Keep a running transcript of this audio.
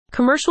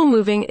Commercial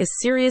moving is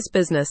serious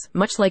business,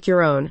 much like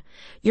your own.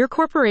 Your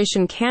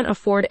corporation can't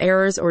afford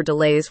errors or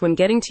delays when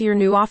getting to your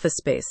new office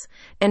space,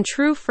 and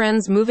True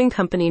Friends Moving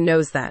Company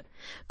knows that.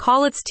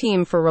 Call its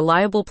team for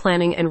reliable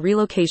planning and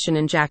relocation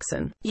in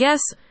Jackson. Yes,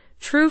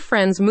 True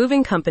Friends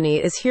Moving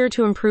Company is here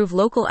to improve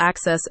local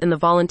access in the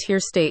volunteer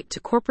state to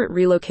corporate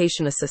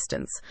relocation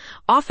assistance.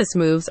 Office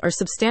moves are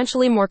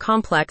substantially more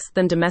complex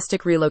than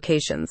domestic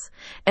relocations,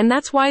 and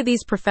that's why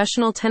these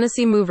professional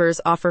Tennessee movers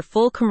offer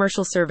full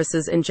commercial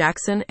services in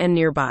Jackson and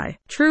nearby.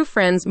 True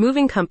Friends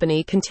Moving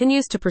Company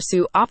continues to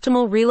pursue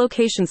optimal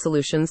relocation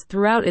solutions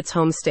throughout its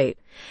home state.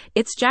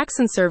 Its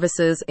Jackson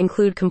services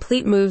include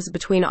complete moves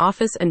between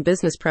office and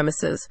business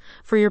premises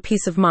for your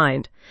peace of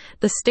mind.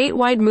 The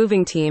statewide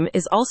moving team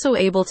is also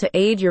able to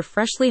aid your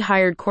freshly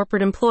hired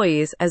corporate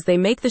employees as they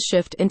make the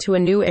shift into a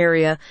new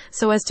area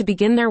so as to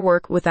begin their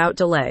work without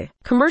delay.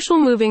 Commercial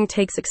moving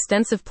takes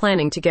extensive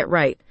planning to get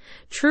right.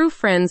 True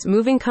Friends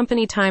Moving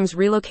Company times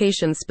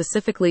relocation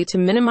specifically to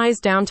minimize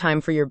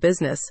downtime for your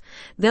business.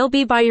 They'll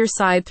be by your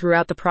side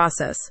throughout the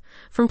process,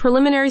 from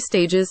preliminary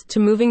stages to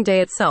moving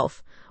day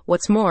itself.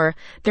 What's more,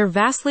 they're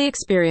vastly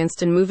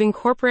experienced in moving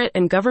corporate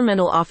and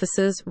governmental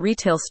offices,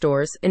 retail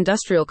stores,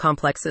 industrial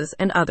complexes,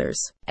 and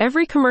others.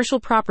 Every commercial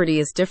property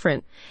is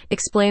different,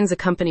 explains a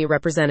company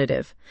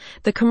representative.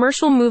 The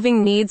commercial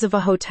moving needs of a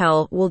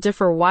hotel will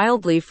differ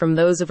wildly from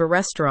those of a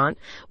restaurant,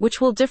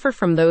 which will differ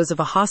from those of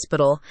a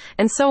hospital,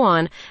 and so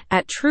on.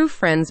 At True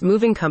Friends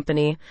Moving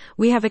Company,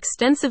 we have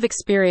extensive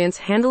experience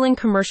handling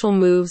commercial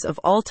moves of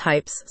all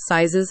types,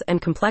 sizes,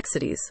 and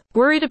complexities.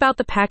 Worried about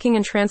the packing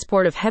and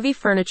transport of heavy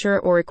furniture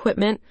or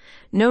equipment?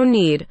 No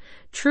need.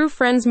 True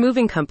Friends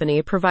Moving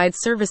Company provides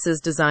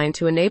services designed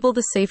to enable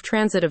the safe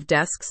transit of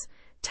desks,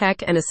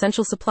 tech, and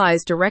essential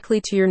supplies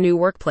directly to your new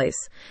workplace.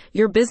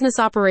 Your business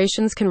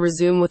operations can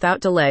resume without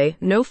delay,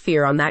 no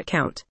fear on that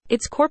count.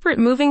 Its corporate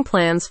moving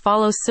plans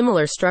follow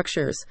similar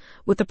structures,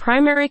 with the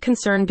primary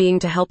concern being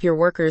to help your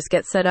workers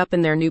get set up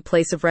in their new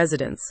place of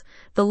residence.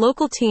 The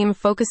local team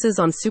focuses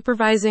on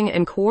supervising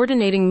and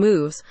coordinating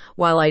moves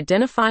while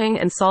identifying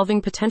and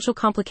solving potential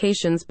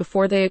complications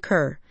before they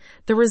occur.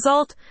 The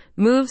result?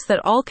 Moves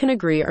that all can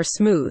agree are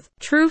smooth.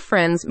 True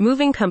Friends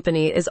Moving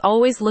Company is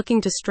always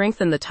looking to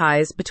strengthen the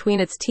ties between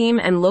its team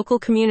and local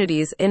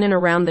communities in and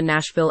around the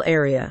Nashville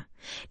area.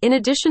 In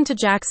addition to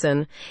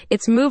Jackson,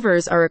 its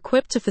movers are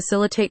equipped to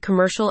facilitate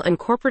commercial and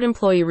corporate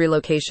employee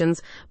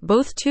relocations,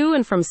 both to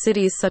and from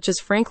cities such as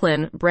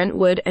Franklin,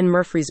 Brentwood, and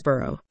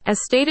Murfreesboro.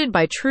 As stated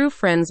by True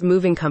Friends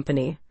Moving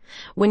Company,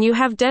 when you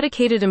have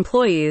dedicated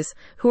employees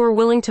who are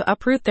willing to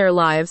uproot their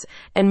lives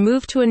and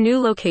move to a new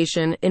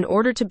location in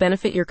order to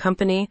benefit your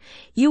company,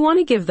 you want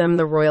to give them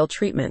the royal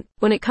treatment.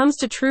 When it comes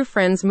to True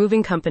Friends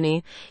Moving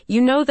Company,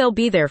 you know they'll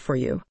be there for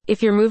you.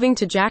 If you're moving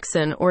to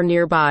Jackson or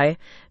nearby,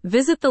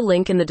 visit the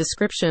link in the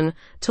description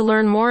to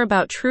learn more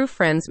about True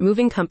Friends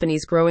Moving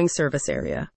Company's growing service area.